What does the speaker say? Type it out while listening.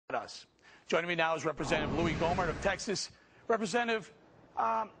us. Joining me now is Representative Louie Gohmert of Texas. Representative,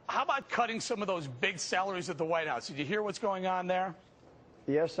 how about cutting some of those big salaries at the White House? Did you hear what's going on there?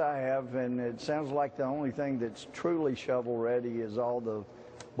 Yes, I have, and it sounds like the only thing that's truly shovel-ready is all the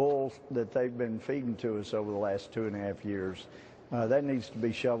bull that they've been feeding to us over the last 2.5 years. That needs to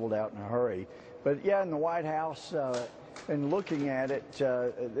be shoveled out in a hurry. But yeah, in the White House, and looking at it,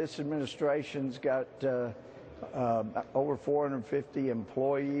 this administration's got over 450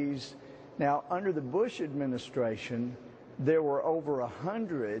 employees. Now, under the Bush administration, there were over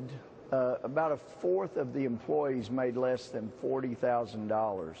 100, about a fourth of the employees made less than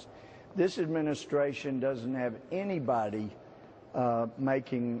 $40,000. This administration doesn't have anybody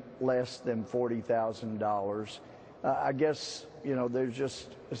making less than $40,000. I guess, you know, there's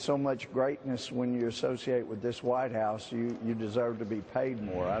just so much greatness when you associate with this White House. You deserve to be paid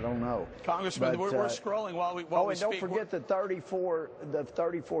more. I don't know. Congressman, we're scrolling while we and don't forget the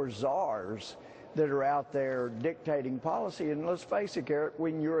 34 czars that are out there dictating policy. And let's face it, Eric,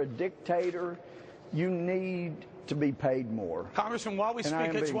 when you're a dictator, you need to be paid more. Congressman, while we speak,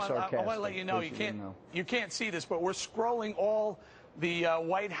 I want to let you know, you can't see this, but we're scrolling all the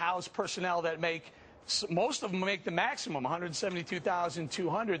White House personnel that make, most of them make the maximum,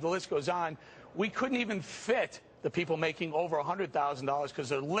 $172,200. The list goes on. We couldn't even fit the people making over $100,000 because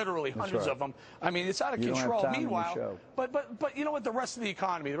there are literally hundreds of them. I mean, it's out of control. Meanwhile, but you know what? The rest of the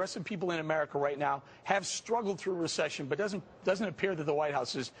economy, the rest of the people in America right now have struggled through recession, but doesn't appear that the White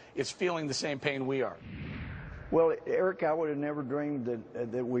House is feeling the same pain we are. Well, Eric, I would have never dreamed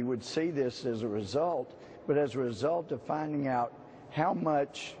that we would see this as a result, but as a result of finding out how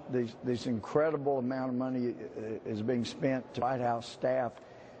much this incredible amount of money is being spent to White House staff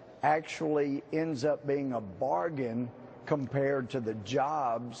actually ends up being a bargain compared to the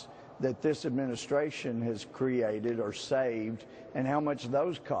jobs that this administration has created or saved and how much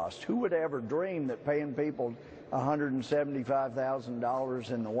those cost. Who would ever dream that paying people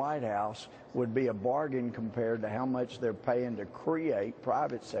 $175,000 in the White House would be a bargain compared to how much they're paying to create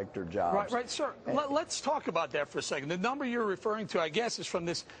private sector jobs? Right, sir. Let's talk about that for a second. The number you're referring to, I guess, is from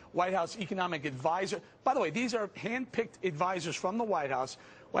this White House economic advisor. By the way, these are hand-picked advisors from the White House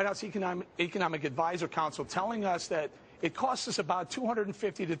Economic Advisor Council, telling us that it costs us about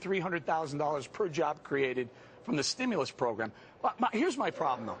 $250,000 to $300,000 per job created from the stimulus program. But here's my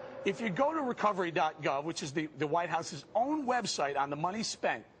problem, though. If you go to recovery.gov, which is the White House's own website on the money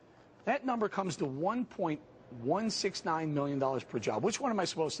spent, that number comes to $1.169 million per job. Which one am I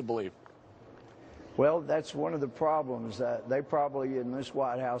supposed to believe? Well, that's one of the problems. They probably, in this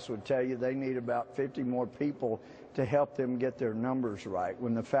White House, would tell you they need about 50 more people to help them get their numbers right,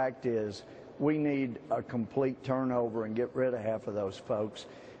 when the fact is we need a complete turnover and get rid of half of those folks.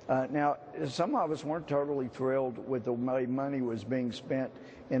 Now, some of us weren't totally thrilled with the way money was being spent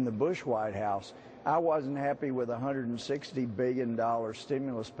in the Bush White House. I wasn't happy with the $160 billion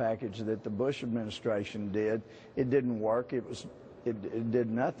stimulus package that the Bush administration did. It didn't work. It did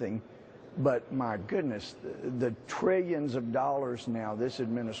nothing. But my goodness, the trillions of dollars now this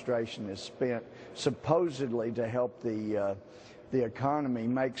administration has spent supposedly to help the economy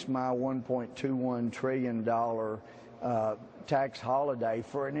makes my $1.21 trillion tax holiday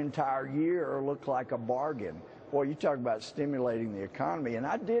for an entire year look like a bargain. Boy, you talk about stimulating the economy. And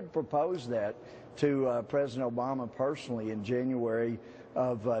I did propose that to President Obama personally in January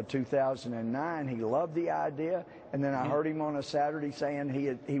of 2009. He loved the idea, and then I heard him on a Saturday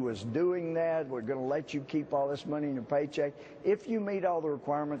saying he was doing that. We're going to let you keep all this money in your paycheck. If you meet all the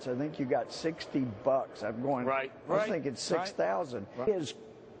requirements, I think you got $60. I'm going, I think it's $6,000. He has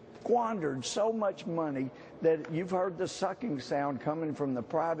squandered so much money that you've heard the sucking sound coming from the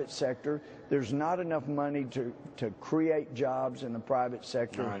private sector. There's not enough money to create jobs in the private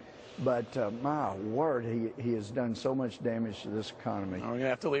sector. But my word, he has done so much damage to this economy. We're going to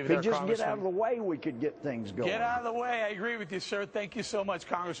have to leave it there, if he just get out of the way, we could get things going. Get out of the way. I agree with you, sir. Thank you so much,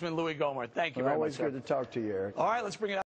 Congressman Louie Gohmert. Thank you very much, Always good to talk to you, Eric. All right, let's bring it out.